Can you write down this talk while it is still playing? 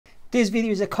This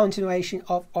video is a continuation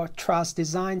of our truss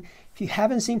design. If you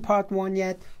haven't seen part 1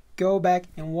 yet, go back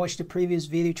and watch the previous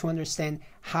video to understand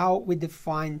how we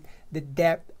define the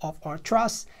depth of our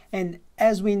truss. And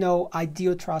as we know,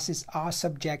 ideal trusses are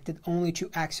subjected only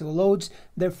to axial loads.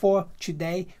 Therefore,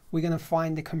 today we're going to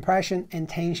find the compression and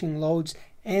tension loads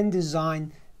and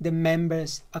design the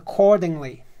members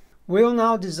accordingly. We'll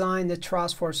now design the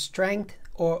truss for strength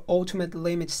or ultimate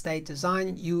limit state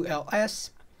design,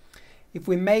 ULS. If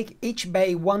we make each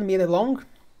bay 1 meter long,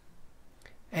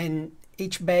 and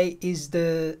each bay is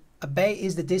the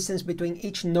distance between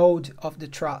each node of the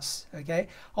truss, okay?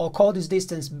 I'll call this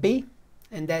distance B,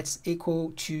 and that's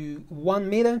equal to 1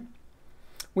 meter.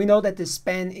 We know that the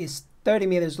span is 30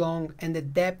 meters long and the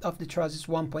depth of the truss is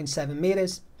 1.7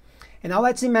 meters. And now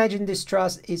let's imagine this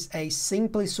truss is a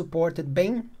simply supported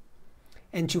beam.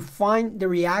 And to find the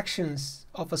reactions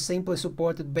of a simply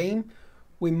supported beam,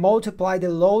 we multiply the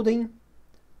loading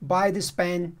by the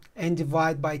span and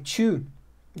divide by 2.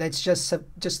 That's just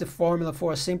the formula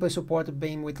for a simply supported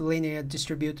beam with linear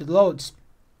distributed loads.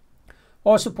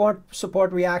 Our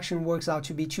support reaction works out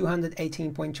to be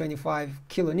 218.25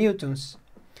 kilonewtons.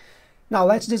 Now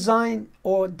let's design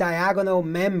our diagonal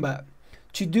member.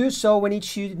 To do so, we need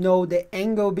to know the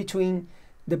angle between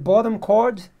the bottom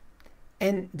chord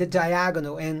and the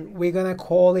diagonal, and we're gonna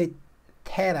call it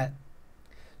theta.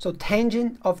 So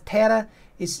tangent of theta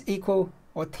is equal,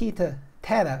 or theta,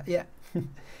 yeah,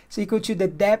 it's equal to the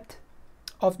depth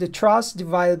of the truss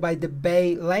divided by the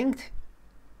bay length.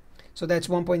 So that's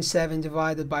 1.7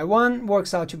 divided by 1,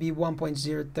 works out to be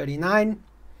 1.039.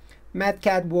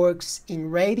 MathCAD works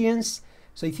in radians.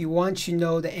 So if you want to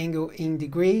know the angle in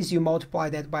degrees, you multiply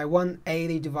that by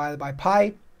 180 divided by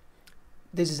pi.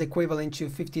 This is equivalent to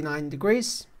 59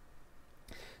 degrees.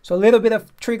 So a little bit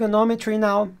of trigonometry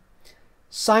now.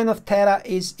 Sine of theta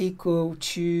is equal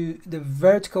to the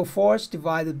vertical force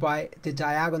divided by the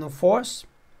diagonal force.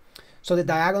 So the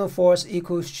diagonal force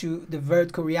equals to the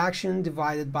vertical reaction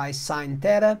divided by sine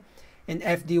theta, and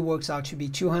FD works out to be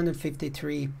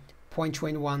 253.21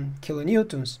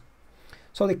 kilonewtons.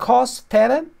 So the cos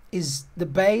theta is the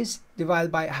base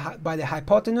divided by the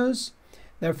hypotenuse.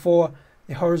 Therefore,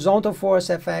 the horizontal force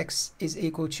Fx is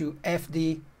equal to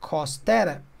Fd cos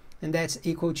theta, and that's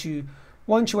equal to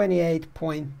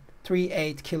 128.38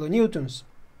 kilonewtons.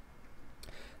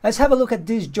 Let's have a look at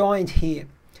this joint here.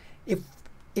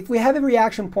 If we have a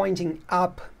reaction pointing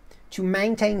up, to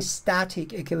maintain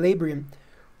static equilibrium,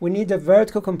 we need the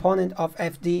vertical component of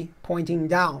Fd pointing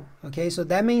down. Okay, so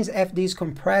that means Fd is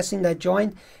compressing that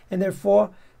joint, and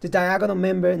therefore the diagonal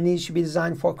member needs to be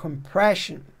designed for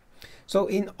compression. So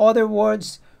in other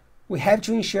words, we have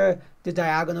to ensure the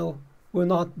diagonal will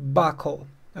not buckle.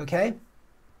 Okay,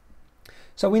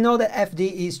 so we know that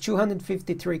Fd is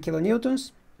 253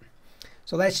 kilonewtons.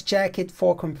 So let's check it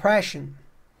for compression.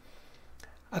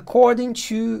 According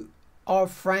to our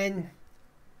friend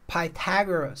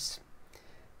Pythagoras,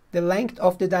 the length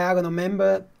of the diagonal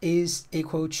member is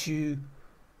equal to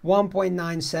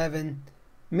 1.97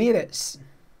 meters.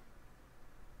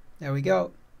 There we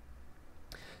go.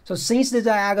 So since the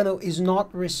diagonal is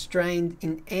not restrained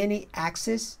in any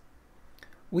axis,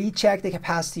 we check the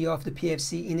capacity of the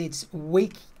PFC in its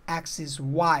weak axis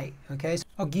Y. Okay, so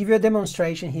I'll give you a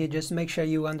demonstration here just to make sure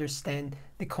you understand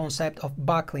the concept of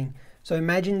buckling. So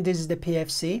imagine this is the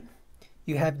PFC.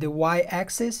 You have the Y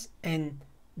axis and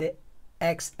the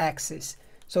X axis.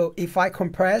 So if I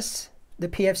compress the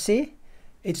PFC,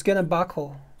 it's gonna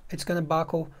buckle. It's gonna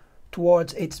buckle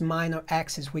towards its minor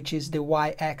axis, which is the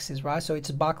Y axis, right? So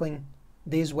it's buckling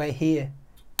this way here.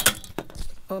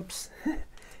 Oops.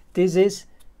 This is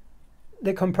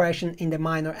the compression in the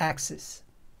minor axis.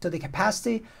 So the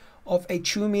capacity of a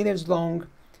 2 meters long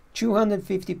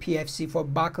 250 PFC for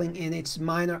buckling in its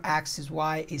minor axis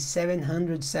Y is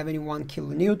 771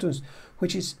 kilonewtons,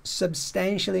 which is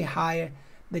substantially higher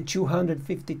than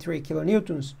 253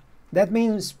 kilonewtons. That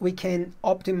means we can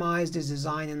optimize this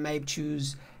design and maybe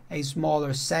choose a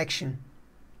smaller section.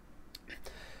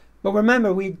 But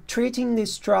remember, we're treating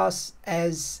this truss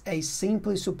as a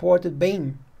simply supported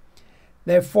beam.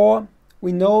 Therefore,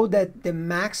 we know that the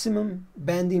maximum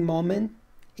bending moment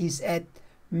is at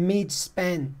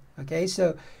mid-span. Okay,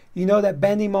 so you know that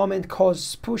bending moment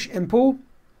causes push and pull,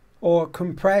 or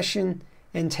compression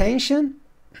and tension,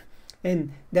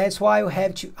 and that's why we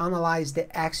have to analyze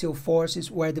the axial forces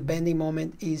where the bending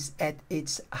moment is at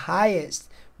its highest,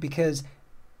 because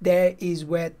there is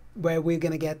where we're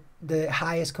going to get the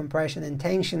highest compression and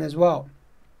tension as well.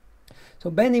 So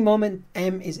bending moment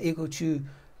M is equal to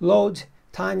load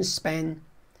times span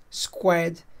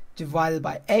squared divided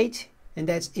by 8, and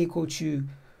that's equal to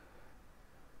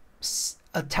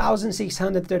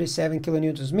 1,637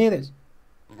 kilonewtons meters.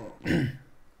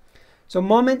 So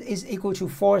moment is equal to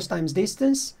force times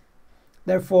distance.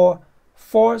 Therefore,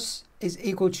 force is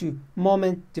equal to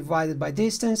moment divided by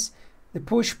distance. The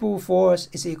push-pull force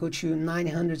is equal to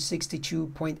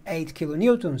 962.8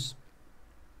 kilonewtons.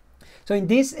 So in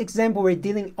this example, we're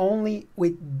dealing only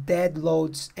with dead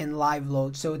loads and live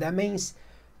loads. So that means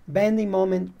bending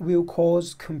moment will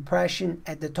cause compression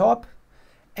at the top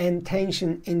and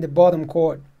tension in the bottom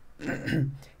cord.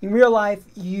 In real life,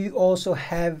 you also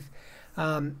have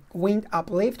wind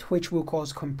uplift, which will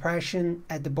cause compression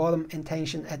at the bottom and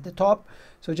tension at the top.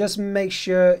 So just make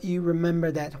sure you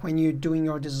remember that when you're doing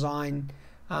your design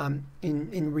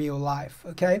in real life,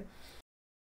 okay?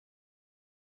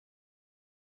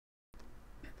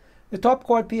 The top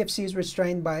cord PFC is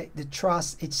restrained by the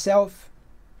truss itself,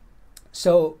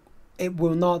 so it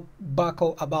will not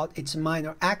buckle about its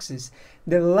minor axis.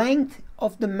 The length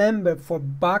of the member for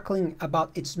buckling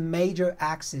about its major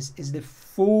axis is the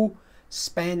full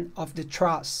span of the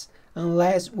truss,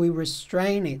 unless we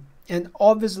restrain it. And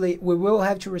obviously we will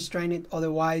have to restrain it,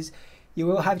 otherwise you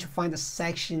will have to find a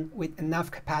section with enough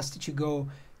capacity to go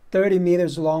 30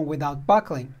 meters long without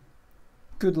buckling.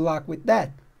 Good luck with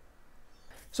that.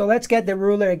 So let's get the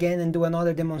ruler again and do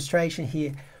another demonstration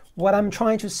here. What I'm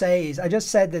trying to say is, I just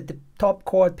said that the top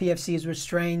cord PFC is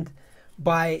restrained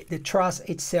by the truss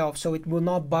itself, so it will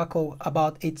not buckle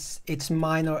about its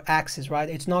minor axis, right?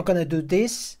 It's not going to do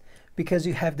this because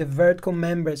you have the vertical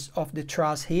members of the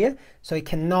truss here, so it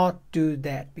cannot do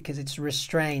that because it's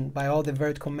restrained by all the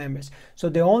vertical members. So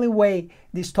the only way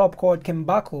this top cord can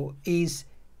buckle is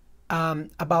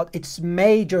about its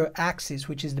major axis,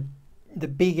 which is the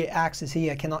bigger axis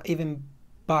here. I cannot even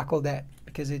buckle that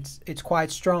because it's quite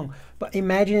strong. But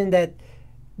imagine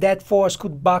that force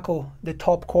could buckle the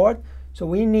top cord, so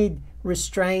we need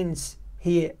restraints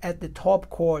here at the top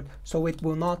cord so it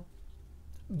will not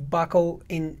buckle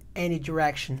in any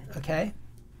direction, okay?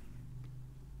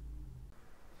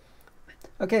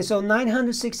 Okay, so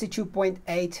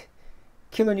 962.8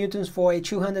 kilonewtons for a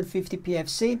 250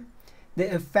 PFC.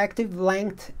 The effective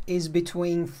length is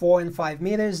between 4 and 5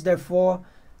 meters. Therefore,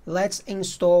 let's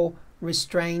install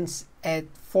restraints at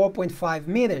 4.5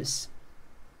 meters.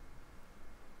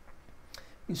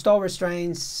 Install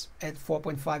restraints at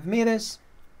 4.5 meters.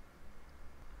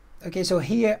 Okay, so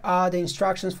here are the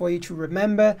instructions for you to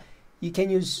remember. You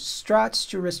can use struts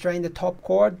to restrain the top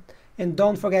cord, and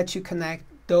don't forget to connect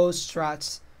those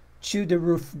struts to the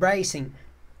roof bracing.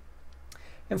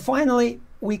 And finally,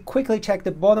 we quickly check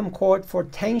the bottom cord for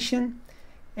tension,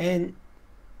 and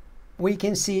we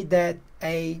can see that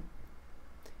a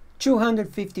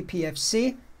 250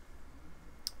 PFC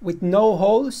with no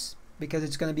holes, because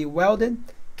it's going to be welded,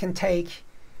 can take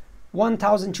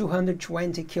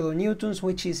 1,220 kilonewtons,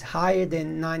 which is higher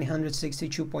than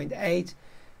 962.8.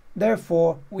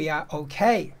 Therefore, we are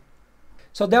okay.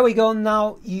 So there we go.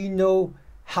 Now you know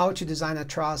how to design a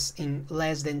truss in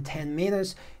less than 10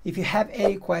 meters. If you have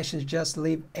any questions, just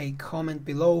leave a comment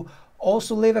below.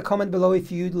 Also leave a comment below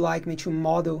if you'd like me to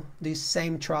model this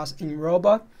same truss in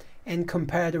robot and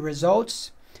compare the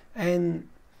results. And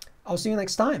I'll see you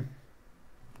next time.